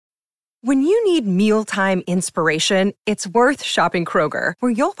When you need mealtime inspiration, it's worth shopping Kroger,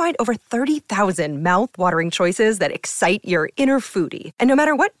 where you'll find over 30,000 mouth-watering choices that excite your inner foodie. And no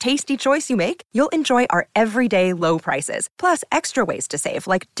matter what tasty choice you make, you'll enjoy our everyday low prices, plus extra ways to save,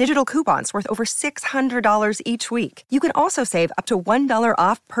 like digital coupons worth over $600 each week. You can also save up to $1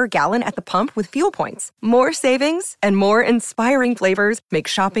 off per gallon at the pump with fuel points. More savings and more inspiring flavors make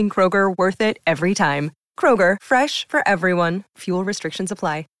shopping Kroger worth it every time. Kroger, fresh for everyone. Fuel restrictions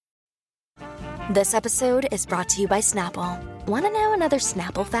apply. This episode is brought to you by Snapple. Want to know another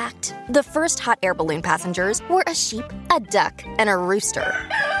Snapple fact? The first hot air balloon passengers were a sheep, a duck, and a rooster.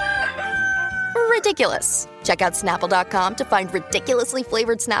 Ridiculous. Check out Snapple.com to find ridiculously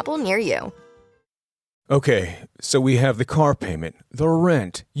flavored Snapple near you. Okay, so we have the car payment, the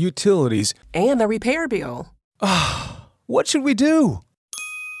rent, utilities, and the repair bill. What should we do?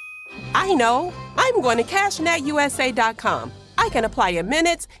 I know. I'm going to CashNetUSA.com. I can apply in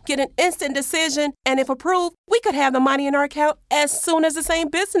minutes, get an instant decision, and if approved, we could have the money in our account as soon as the same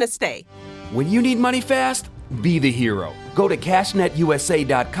business day. When you need money fast, be the hero. Go to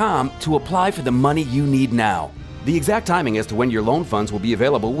CashNetUSA.com to apply for the money you need now. The exact timing as to when your loan funds will be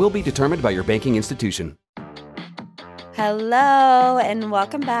available will be determined by your banking institution. Hello, and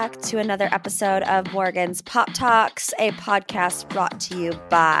welcome back to another episode of Morgan's Pop Talks, a podcast brought to you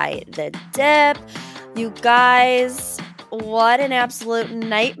by The Dip. You guys, what an absolute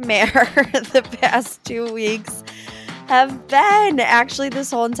nightmare the past 2 weeks have been. Actually,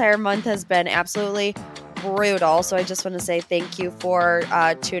 this whole entire month has been absolutely brutal. So I just want to say thank you for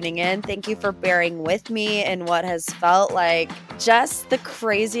tuning in. Thank you for bearing with me in what has felt like just the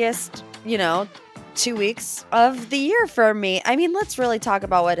craziest, 2 weeks of the year for me. I mean, let's really talk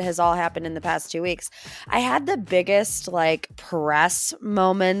about what has all happened in the past 2 weeks. I had the biggest press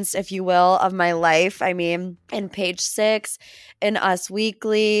moments, if you will, of my life. I mean, in Page Six, in Us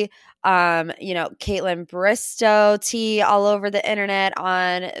Weekly, Caitlin Bristow tea all over the internet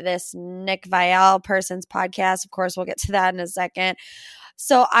on this Nick Viall person's podcast. Of course, we'll get to that in a second.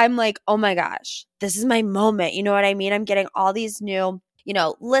 So I'm like, oh my gosh, this is my moment. You know what I mean? I'm getting all these new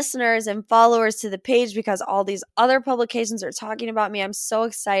listeners and followers to the page because all these other publications are talking about me. I'm so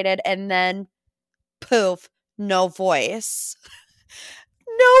excited. And then poof, no voice.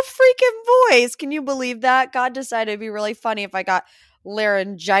 No freaking voice. Can you believe that? God decided it'd be really funny if I got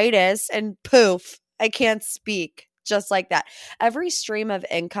laryngitis and poof, I can't speak just like that. Every stream of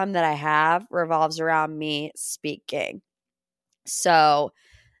income that I have revolves around me speaking. So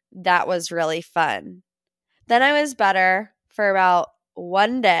that was really fun. Then I was better for about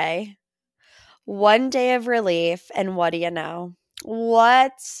one day of relief. And what do you know?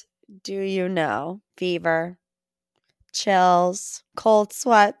 What do you know? Fever, chills, cold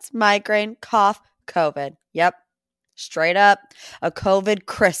sweats, migraine, cough, COVID. Yep. Straight up a COVID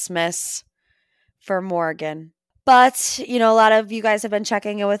Christmas for Morgan. But, a lot of you guys have been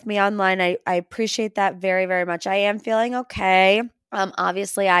checking in with me online. I appreciate that very, very much. I am feeling okay.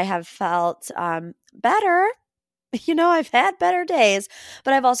 Obviously, I have felt better. I've had better days,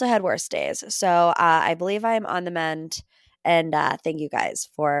 but I've also had worse days. So I believe I am on the mend. And thank you guys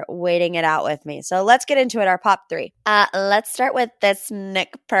for waiting it out with me. So let's get into it, our pop three. Let's start with this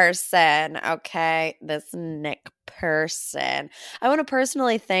Nick person, okay? This Nick person. I want to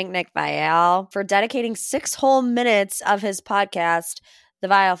personally thank Nick Viall for dedicating 6 whole minutes of his podcast, The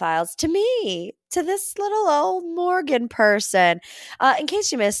Viall Files, to me, to this little old Morgan person. In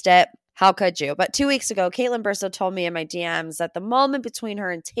case you missed it, how could you? But 2 weeks ago, Caitlin Bristow told me in my DMs that the moment between her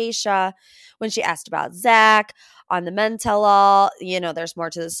and Tayshia, when she asked about Zach on the men tell all, there's more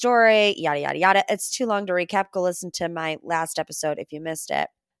to the story, yada, yada, yada. It's too long to recap. Go listen to my last episode if you missed it.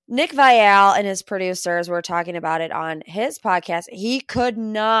 Nick Viall and his producers were talking about it on his podcast. He could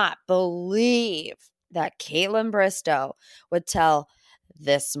not believe that Caitlin Bristow would tell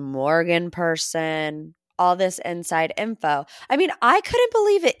this Morgan person all this inside info. I mean, I couldn't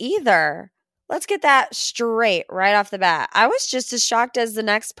believe it either. Let's get that straight right off the bat. I was just as shocked as the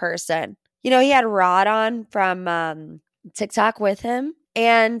next person. He had Rod on from TikTok with him.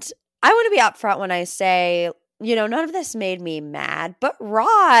 And I want to be upfront when I say, none of this made me mad. But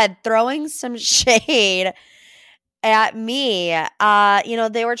Rod throwing some shade at me,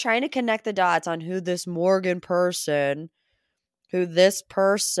 they were trying to connect the dots on who this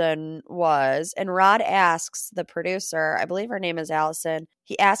person was. And Rod asks the producer, I believe her name is Allison,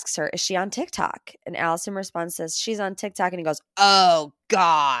 he asks her, is she on TikTok? And Allison responds, says, she's on TikTok. And he goes, oh,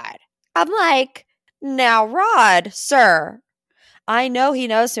 God. I'm like, now, Rod, sir, I know he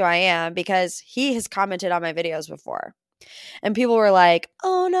knows who I am because he has commented on my videos before. And people were like,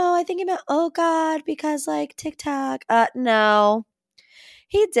 oh, no, I think he meant, oh, God, because TikTok. No.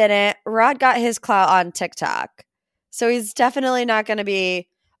 He didn't. Rod got his clout on TikTok. So he's definitely not going to be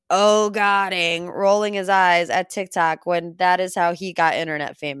oh-godding, rolling his eyes at TikTok when that is how he got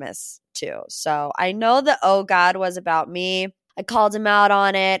internet famous too. So I know the oh God was about me. I called him out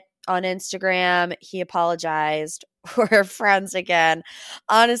on it on Instagram. He apologized. We're friends again.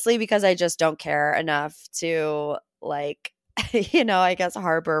 Honestly, because I just don't care enough to I guess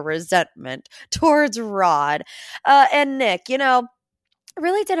harbor resentment towards Rod. And Nick, it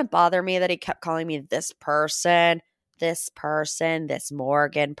really didn't bother me that he kept calling me this person, this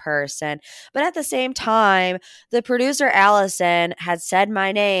Morgan person. But at the same time, the producer Allison had said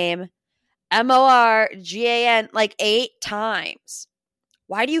my name, Morgan, like 8 times.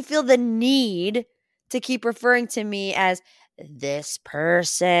 Why do you feel the need to keep referring to me as this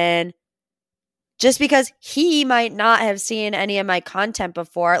person? Just because he might not have seen any of my content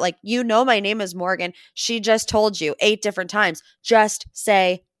before. Like, my name is Morgan. She just told you 8 different times. Just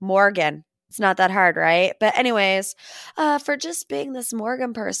say Morgan. It's not that hard, right? But anyways, for just being this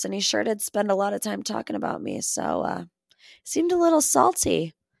Morgan person, he sure did spend a lot of time talking about me. So seemed a little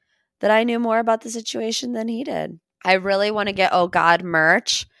salty that I knew more about the situation than he did. I really want to get Oh God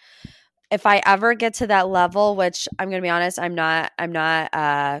merch. If I ever get to that level, which I'm going to be honest, I'm not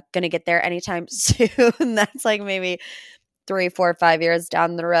going to get there anytime soon. That's like maybe 3, 4, 5 years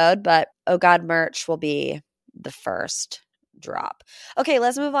down the road. But Oh God merch will be the first drop. Okay,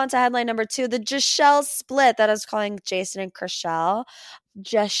 let's move on to headline number 2. The Giselle split that I was calling Jason and Chrishell.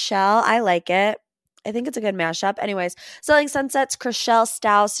 Giselle, I like it. I think it's a good mashup. Anyways, Selling Sunsets, Chrishell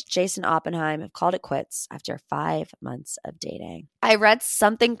Stause, Jason Oppenheim have called it quits after 5 months of dating. I read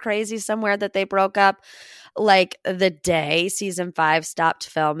something crazy somewhere that they broke up like the day season 5 stopped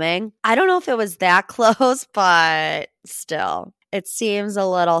filming. I don't know if it was that close, but still, it seems a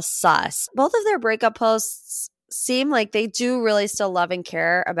little sus. Both of their breakup posts seem like they do really still love and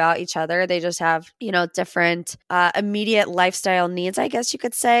care about each other. They just have, different immediate lifestyle needs, I guess you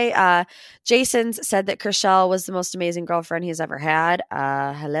could say. Jason's said that Chrishell was the most amazing girlfriend he's ever had.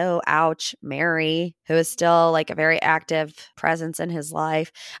 Hello, ouch, Mary, who is still like a very active presence in his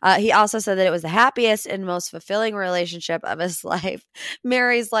life. He also said that it was the happiest and most fulfilling relationship of his life.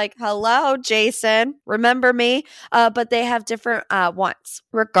 Mary's like, hello, Jason, remember me? But they have different wants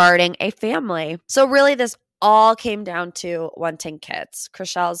regarding a family. So really this all came down to wanting kids.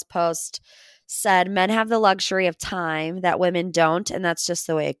 Chrishell's post said, men have the luxury of time that women don't, and that's just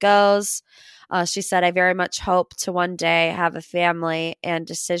the way it goes. She said, I very much hope to one day have a family, and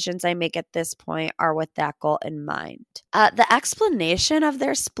decisions I make at this point are with that goal in mind. The explanation of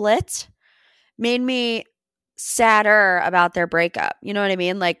their split made me sadder about their breakup. You know what I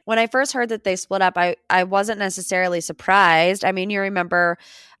mean? Like when I first heard that they split up, I wasn't necessarily surprised. I mean, you remember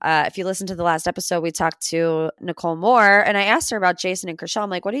if you listen to the last episode, we talked to Nicole Moore and I asked her about Jason and Chrishell. I'm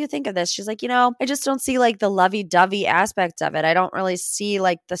like, what do you think of this? She's like, I just don't see like the lovey-dovey aspect of it. I don't really see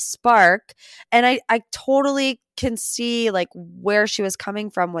like the spark. And I totally can see like where she was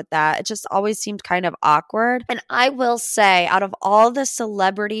coming from with that. It just always seemed kind of awkward. And I will say, out of all the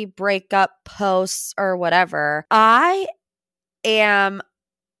celebrity breakup posts or whatever, I am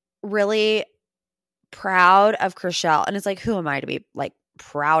really proud of Chrishell. And it's like, who am I to be like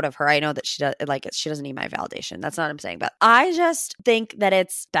proud of her? I know that she doesn't need my validation. That's not what I'm saying. But I just think that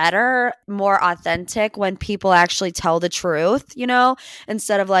it's better, more authentic when people actually tell the truth,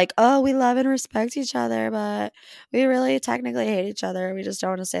 instead of like, oh, we love and respect each other, but we really technically hate each other. We just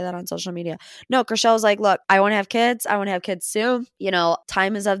don't want to say that on social media. No, Chrishell was like, look, I want to have kids. I want to have kids soon.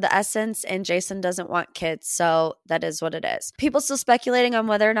 Time is of the essence and Jason doesn't want kids. So that is what it is. People still speculating on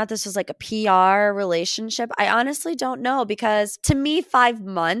whether or not this was like a PR relationship. I honestly don't know because to me, 5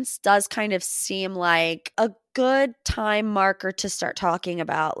 months does kind of seem like a good time marker to start talking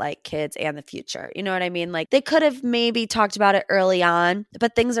about like kids and the future. You know what I mean? Like they could have maybe talked about it early on,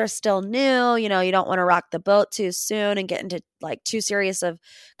 but things are still new. You don't want to rock the boat too soon and get into like too serious of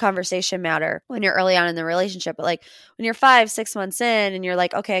conversation matter when you're early on in the relationship. But like when you're 5, 6 months in and you're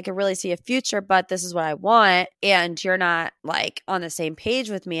like, okay, I can really see a future, but this is what I want. And you're not like on the same page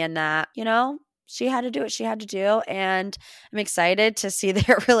with me in that, she had to do what she had to do. And I'm excited to see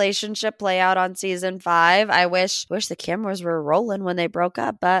their relationship play out on season 5. I wish the cameras were rolling when they broke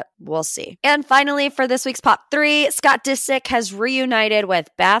up, but we'll see. And finally, for this week's Pop 3, Scott Disick has reunited with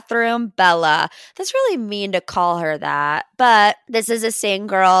Bathroom Bella. That's really mean to call her that, but this is a same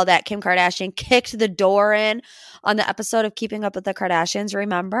girl that Kim Kardashian kicked the door in on the episode of Keeping Up with the Kardashians.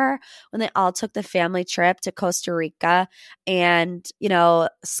 Remember when they all took the family trip to Costa Rica and,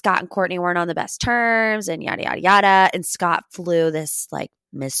 Scott and Kourtney weren't on the best terms and yada, yada, yada. And Scott flew this like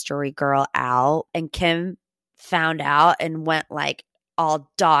mystery girl out and Kim found out and went like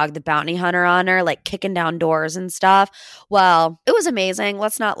all Dog the Bounty Hunter on her, like kicking down doors and stuff. Well, it was amazing.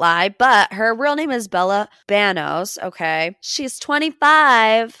 Let's not lie. But her real name is Bella Banos. Okay. She's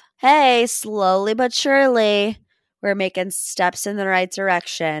 25. Hey, slowly but surely, we're making steps in the right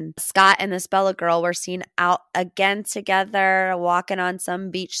direction. Scott and this Bella girl were seen out again together, walking on some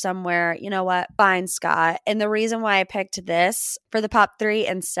beach somewhere. You know what? Fine, Scott. And the reason why I picked this for the Pop 3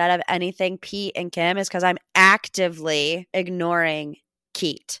 instead of anything Pete and Kim is because I'm actively ignoring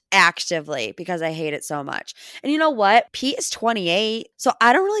Keat. Actively, because I hate it so much. And you know what? Pete is 28, so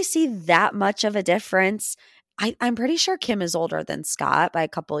I don't really see that much of a difference. I'm pretty sure Kim is older than Scott by a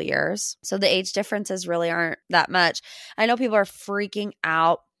couple of years. So the age differences really aren't that much. I know people are freaking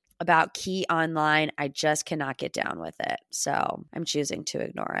out about Keat online. I just cannot get down with it. So I'm choosing to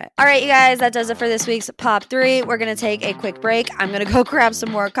ignore it. All right, you guys, that does it for this week's Pop 3. We're going to take a quick break. I'm going to go grab some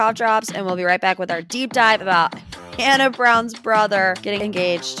more cough drops, and we'll be right back with our deep dive about Hannah Brown's brother getting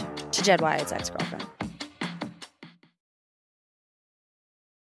engaged to Jed Wyatt's ex-girlfriend.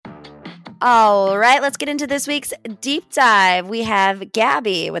 All right, let's get into this week's deep dive. We have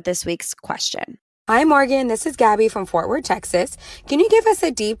Gabby with this week's question. Hi, Morgan. This is Gabby from Fort Worth, Texas. Can you give us a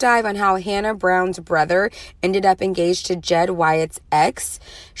deep dive on how Hannah Brown's brother ended up engaged to Jed Wyatt's ex?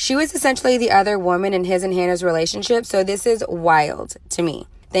 She was essentially the other woman in his and Hannah's relationship, so this is wild to me.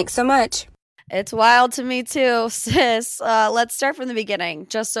 Thanks so much. It's wild to me too, sis. Let's start from the beginning,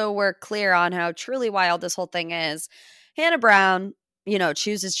 just so we're clear on how truly wild this whole thing is. Hannah Brown,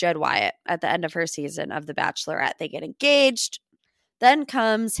 chooses Jed Wyatt at the end of her season of The Bachelorette. They get engaged. Then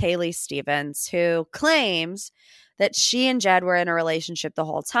comes Haley Stevens, who claims that she and Jed were in a relationship the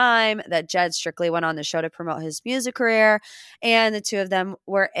whole time, that Jed strictly went on the show to promote his music career, and the two of them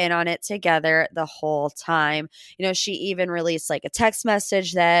were in on it together the whole time. She even released like a text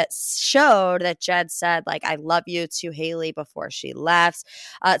message that showed that Jed said, like, I love you to Haley before she left.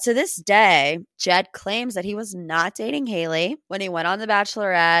 To this day, Jed claims that he was not dating Haley when he went on The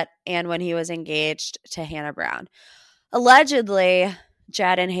Bachelorette and when he was engaged to Hannah Brown. Allegedly,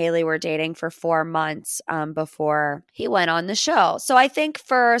 Jed and Haley were dating for 4 months before he went on the show. So I think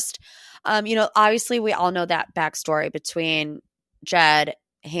first, obviously we all know that backstory between Jed,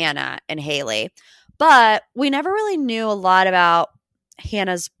 Hannah, and Haley, but we never really knew a lot about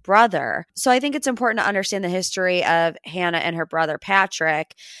Hannah's brother. So I think it's important to understand the history of Hannah and her brother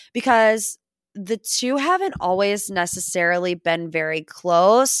Patrick, because the two haven't always necessarily been very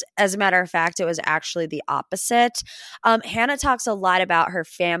close. As a matter of fact, it was actually the opposite. Hannah talks a lot about her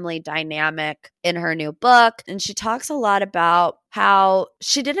family dynamic in her new book, and she talks a lot about how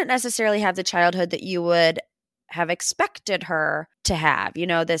she didn't necessarily have the childhood that you would have expected her to have.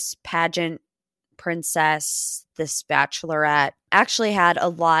 This pageant princess, this bachelorette, actually had a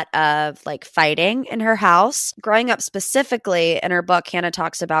lot of like fighting in her house. Growing up specifically in her book, Hannah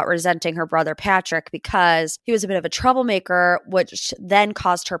talks about resenting her brother Patrick because he was a bit of a troublemaker, which then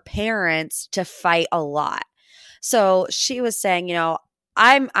caused her parents to fight a lot. So she was saying,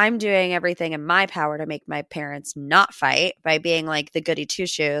 I'm doing everything in my power to make my parents not fight by being like the goody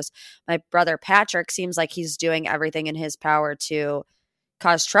two-shoes. My brother Patrick seems like he's doing everything in his power to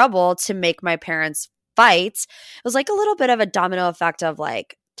cause trouble to make my parents fight. It was like a little bit of a domino effect of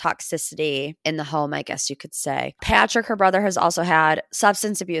like toxicity in the home, I guess you could say. Patrick, her brother, has also had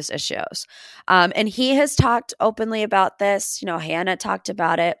substance abuse issues. And he has talked openly about this. Hannah talked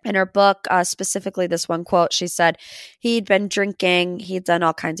about it in her book, specifically this one quote. She said, he'd been drinking, he'd done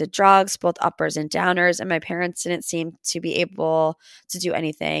all kinds of drugs, both uppers and downers, and my parents didn't seem to be able to do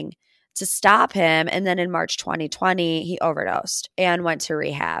anything to stop him. And then in March 2020, he overdosed and went to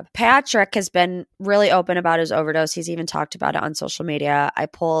rehab. Patrick has been really open about his overdose. He's even talked about it on social media. I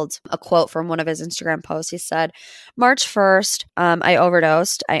pulled a quote from one of his Instagram posts. He said, March 1st, I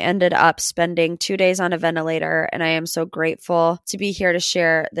overdosed. I ended up spending 2 days on a ventilator, and I am so grateful to be here to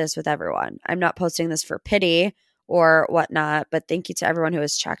share this with everyone. I'm not posting this for pity or whatnot, but thank you to everyone who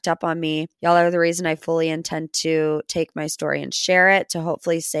has checked up on me. Y'all are the reason I fully intend to take my story and share it to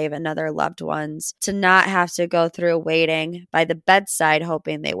hopefully save another loved ones to not have to go through waiting by the bedside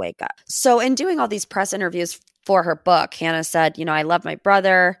hoping they wake up. So in doing all these press interviews for her book, Hannah said, I love my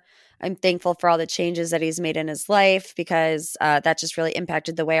brother. I'm thankful for all the changes that he's made in his life because that just really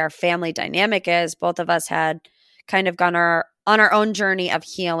impacted the way our family dynamic is. Both of us had kind of gone on our own journey of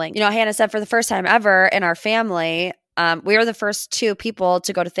healing. Hannah said for the first time ever in our family, we were the first two people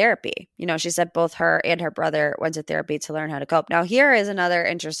to go to therapy. She said both her and her brother went to therapy to learn how to cope. Now, here is another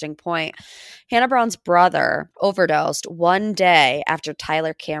interesting point. Hannah Brown's brother overdosed one day after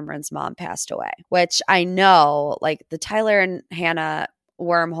Tyler Cameron's mom passed away, which I know, like the Tyler and Hannah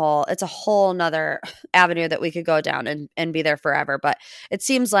wormhole. It's a whole nother avenue that we could go down and be there forever. But it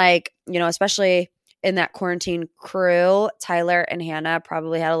seems like, especially in that quarantine crew, Tyler and Hannah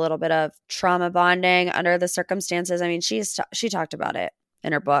probably had a little bit of trauma bonding under the circumstances. I mean, she talked about it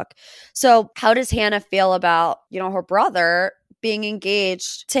in her book. So how does Hannah feel about, her brother being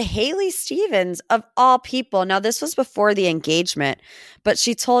engaged to Haley Stevens of all people? Now, this was before the engagement, but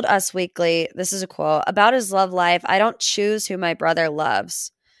she told Us Weekly, this is a quote, about his love life: "I don't choose who my brother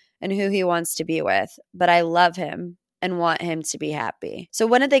loves and who he wants to be with, but I love him and want him to be happy." So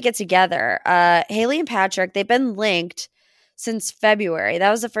when did they get together? Haley and Patrick, they've been linked since February.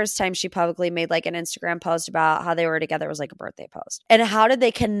 That was the first time she publicly made like an Instagram post about how they were together. It was like a birthday post. And how did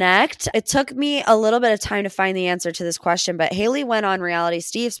they connect? It took me a little bit of time to find the answer to this question, but Haley went on Reality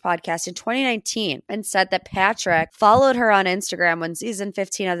Steve's podcast in 2019 and said that Patrick followed her on Instagram when season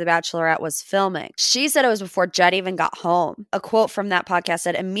 15 of The Bachelorette was filming. She said it was before Jed even got home. A quote from that podcast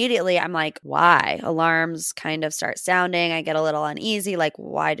said, "Immediately, I'm like, why?" Alarms kind of start sounding. I get a little uneasy. Like,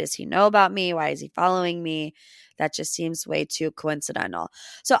 why does he know about me? Why is he following me? That just seems way too coincidental.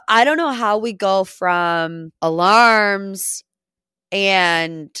 So I don't know how we go from alarms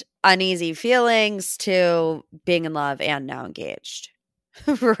and uneasy feelings to being in love and now engaged.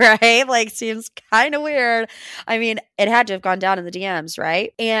 Right? Like, seems kind of weird. I mean, it had to have gone down in the DMs,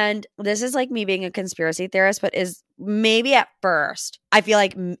 right? And this is like me being a conspiracy theorist, but is maybe at first, I feel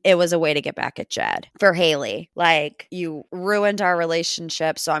like it was a way to get back at Jed for Haley. Like, you ruined our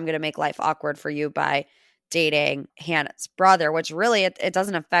relationship, so I'm going to make life awkward for you by dating Hannah's brother, which really it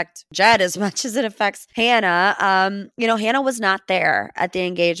doesn't affect Jed as much as it affects Hannah. Hannah was not there at the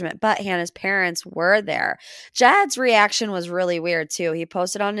engagement, but Hannah's parents were there. Jed's reaction was really weird too. He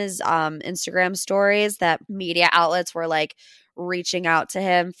posted on his Instagram stories that media outlets were like reaching out to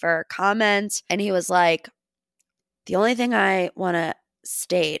him for comments, and he was like, "The only thing I want to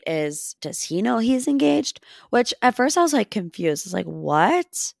state is, does he know he's engaged?" Which at first I was like confused. I was like,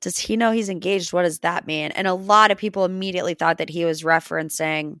 what? Does he know he's engaged? What does that mean? And a lot of people immediately thought that he was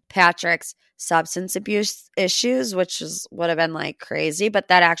referencing Patrick's substance abuse issues, which would have been like crazy, but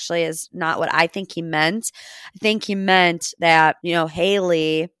that actually is not what I think he meant. I think he meant that,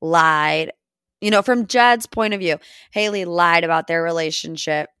 Haley lied. From Jed's point of view, Haley lied about their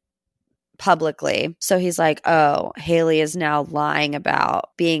relationship publicly. So he's like, oh, Haley is now lying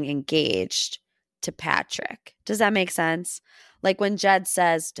about being engaged to Patrick. Does that make sense? Like when Jed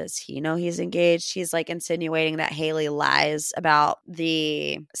says, does he know he's engaged? He's like insinuating that Haley lies about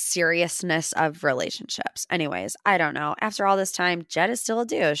the seriousness of relationships. Anyways, I don't know. After all this time, Jed is still a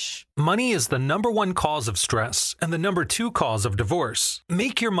douche. Money is the number one cause of stress and the number two cause of divorce.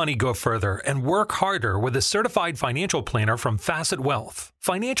 Make your money go further and work harder with a certified financial planner from Facet Wealth.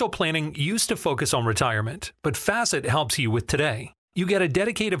 Financial planning used to focus on retirement, but Facet helps you with today. You get a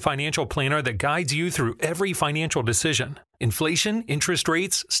dedicated financial planner that guides you through every financial decision. Inflation, interest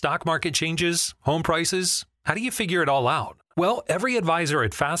rates, stock market changes, home prices. How do you figure it all out? Well, every advisor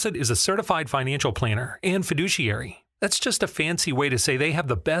at Facet is a certified financial planner and fiduciary. That's just a fancy way to say they have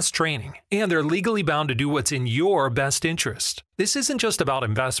the best training, and they're legally bound to do what's in your best interest. This isn't just about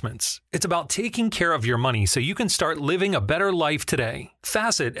investments. It's about taking care of your money so you can start living a better life today.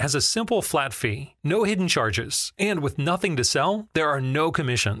 Facet has a simple flat fee, no hidden charges, and with nothing to sell, there are no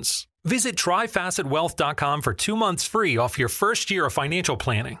commissions. Visit tryfacetwealth.com for 2 months free off your first year of financial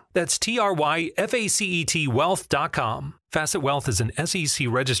planning. That's TRYFACET wealth.com. Facet Wealth is an SEC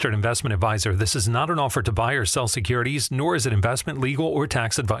registered investment advisor. This is not an offer to buy or sell securities, nor is it investment, legal, or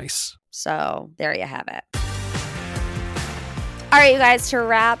tax advice. So there you have it. All right, you guys, to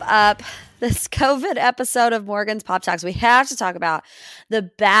wrap up this COVID episode of Morgan's Pop Talks, we have to talk about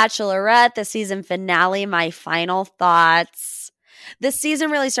The Bachelorette, the season finale, my final thoughts. This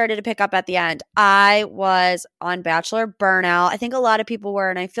season really started to pick up at the end. I was on Bachelor burnout. I think a lot of people were,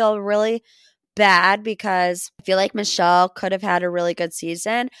 and I feel really bad because I feel like Michelle could have had a really good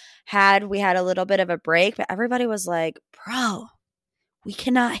season had we had a little bit of a break, but everybody was like, bro, we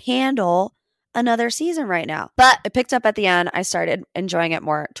cannot handle another season right now. But it picked up at the end. I started enjoying it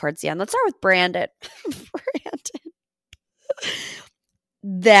more towards the end. Let's start with Brandon.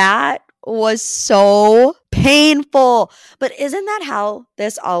 That was so painful. But isn't that how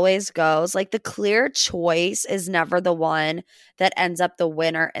this always goes? Like the clear choice is never the one that ends up the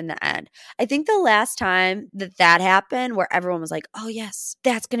winner in the end. I think the last time that happened where everyone was like, oh yes,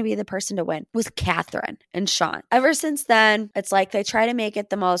 that's going to be the person to win was Catherine and Sean. Ever since then, it's like they try to make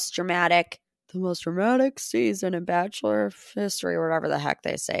it the most dramatic season in Bachelor history or whatever the heck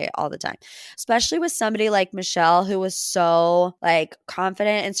they say all the time. Especially with somebody like Michelle who was so like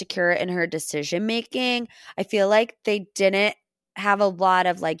confident and secure in her decision making. I feel like they didn't have a lot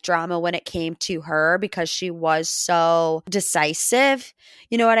of like drama when it came to her because she was so decisive.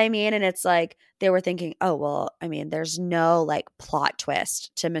 You know what I mean? And it's like they were thinking, oh, well, I mean, there's no like plot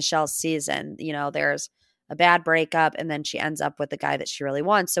twist to Michelle's season. You know, there's a bad breakup and then she ends up with the guy that she really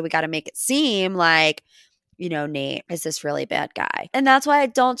wants. So we got to make it seem like, you know, Nate is this really bad guy. And that's why I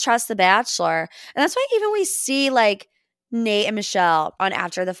don't trust The Bachelor. And that's why even we see like Nate and Michelle on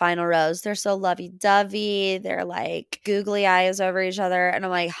After the Final Rose, they're so lovey-dovey. They're like googly eyes over each other. And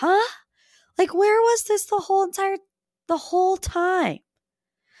I'm like, huh? Like, where was this the whole time?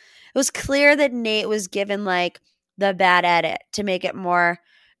 It was clear that Nate was given like the bad edit to make it more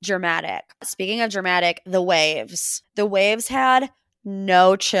dramatic. Speaking of dramatic, the waves. The waves had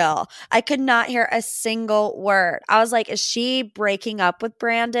no chill. I could not hear a single word. I was like, is she breaking up with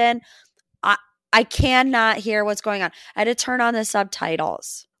Brandon? I cannot hear what's going on. I had to turn on the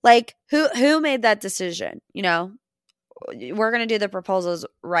subtitles. Like, who made that decision? You know, we're going to do the proposals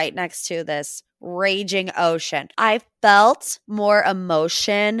right next to this raging ocean. I felt more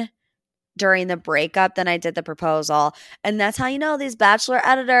emotion during the breakup than I did the proposal. And that's how you know these Bachelor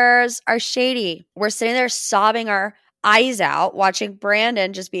editors are shady. We're sitting there sobbing our eyes out, watching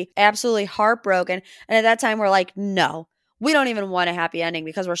Brandon just be absolutely heartbroken. And at that time, we're like, no. We don't even want a happy ending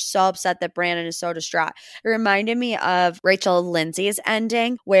because we're so upset that Brandon is so distraught. It reminded me of Rachel Lindsay's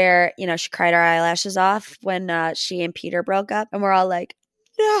ending where, you know, she cried her eyelashes off when she and Peter broke up. And we're all like,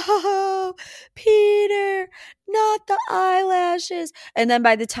 no, Peter, not the eyelashes. And then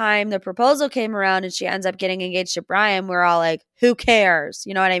by the time the proposal came around and she ends up getting engaged to Brian, we're all like, who cares?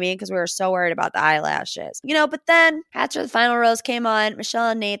 You know what I mean? Because we were so worried about the eyelashes. You know, but then after the final rose came on, Michelle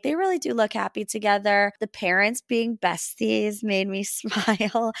and Nate, they really do look happy together. The parents being besties made me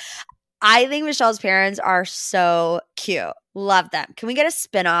smile. I think Michelle's parents are so cute. Love them. Can we get a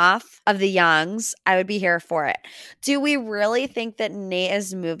spinoff of the Youngs? I would be here for it. Do we really think that Nate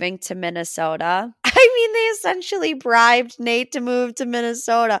is moving to Minnesota? I mean, they essentially bribed Nate to move to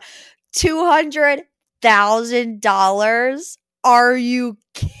Minnesota. $200,000? Are you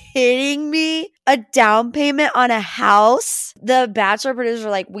kidding me? A down payment on a house? The Bachelor producers are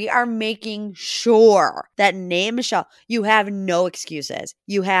like, we are making sure that Nate and Michelle, you have no excuses.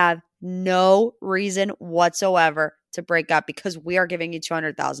 You have no reason whatsoever to break up because we are giving you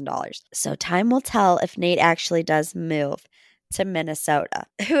 $200,000. So time will tell if Nate actually does move to Minnesota.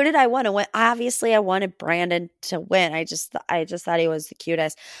 Who did I want to win? Obviously, I wanted Brandon to win. I just thought he was the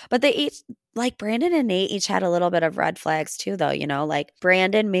cutest. But they each, like Brandon and Nate each had a little bit of red flags too, though. You know, like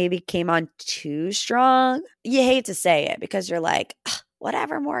Brandon maybe came on too strong. You hate to say it because you're like,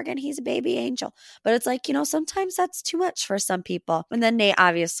 whatever, Morgan, he's a baby angel. But it's like, you know, sometimes that's too much for some people. And then Nate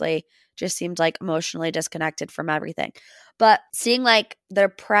obviously just seemed like emotionally disconnected from everything. But seeing like their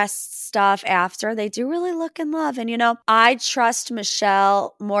press stuff after, they do really look in love. And, you know, I trust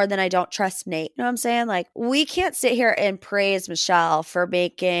Michelle more than I don't trust Nate. You know what I'm saying? Like, we can't sit here and praise Michelle for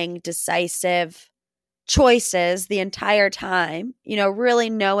making decisive choices the entire time, you know, really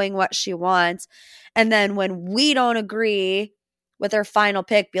knowing what she wants. And then when we don't agree with her final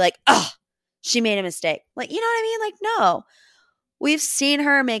pick, be like, oh, she made a mistake. Like, you know what I mean? Like, no. We've seen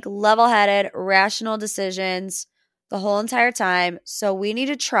her make level-headed, rational decisions the whole entire time. So we need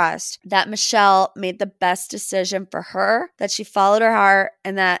to trust that Michelle made the best decision for her, that she followed her heart,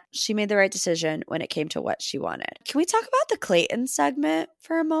 and that she made the right decision when it came to what she wanted. Can we talk about the Clayton segment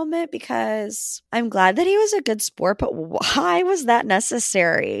for a moment? Because I'm glad that he was a good sport, but why was that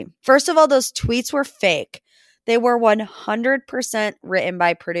necessary? First of all, those tweets were fake. They were 100% written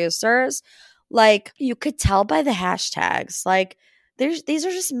by producers. Like, you could tell by the hashtags. Like, these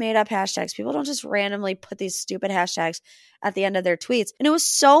are just made up hashtags. People don't just randomly put these stupid hashtags at the end of their tweets. And it was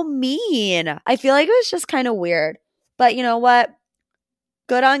so mean. I feel like it was just kind of weird. But you know what?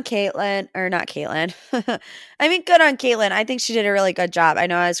 Good on Caitlyn. Or not Caitlyn. I mean, good on Caitlyn. I think she did a really good job. I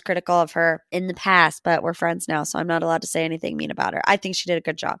know I was critical of her in the past, but we're friends now, so I'm not allowed to say anything mean about her. I think she did a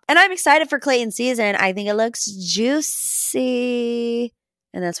good job. And I'm excited for Clayton's season. I think it looks juicy.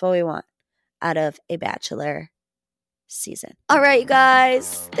 And that's what we want out of a Bachelor season. All right, you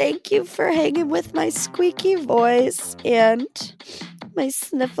guys. Thank you for hanging with my squeaky voice and my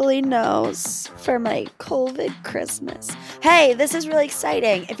sniffly nose for my COVID Christmas. Hey, this is really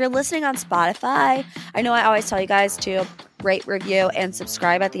exciting. If you're listening on Spotify, I know I always tell you guys to rate, review, and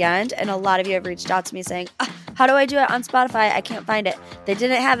subscribe at the end. And a lot of you have reached out to me saying, how do I do it on Spotify? I can't find it. They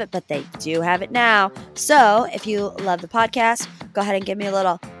didn't have it, but they do have it now. So if you love the podcast, go ahead and give me a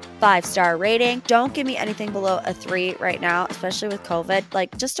little 5-star rating. Don't give me anything below a 3 right now, especially with COVID.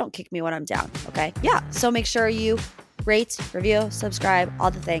 Like, just don't kick me when I'm down, okay? Yeah, so make sure you rate, review, subscribe,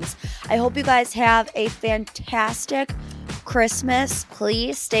 all the things. I hope you guys have a fantastic Christmas.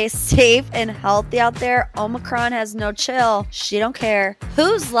 Please stay safe and healthy out there. Omicron has no chill. She don't care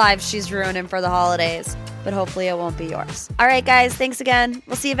whose lives she's ruining for the holidays, but hopefully it won't be yours. All right, guys, thanks again.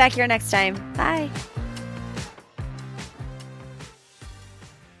 We'll see you back here next time. Bye.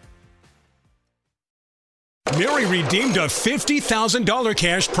 Mary redeemed a $50,000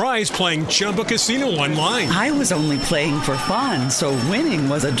 cash prize playing Chumba Casino online. I was only playing for fun, so winning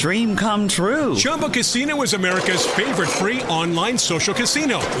was a dream come true. Chumba Casino is America's favorite free online social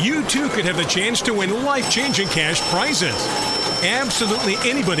casino. You too could have the chance to win life-changing cash prizes. Absolutely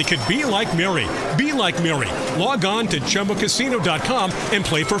anybody could be like Mary. Be like Mary. Log on to ChumbaCasino.com and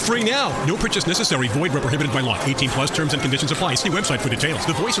play for free now. No purchase necessary. Void where prohibited by law. 18 plus terms and conditions apply. See website for details.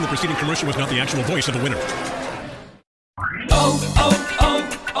 The voice in the preceding commercial was not the actual voice of the winner.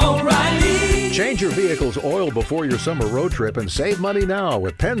 O'Reilly. Change your vehicle's oil before your summer road trip and save money now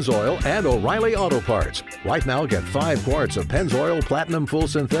with Pennzoil and O'Reilly Auto Parts. Right now, get 5 quarts of Pennzoil Platinum Full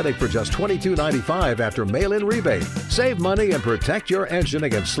Synthetic for just $22.95 after mail-in rebate. Save money and protect your engine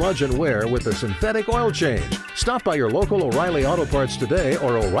against sludge and wear with the synthetic oil change. Stop by your local O'Reilly Auto Parts today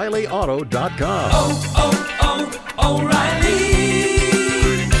or O'ReillyAuto.com. O'Reilly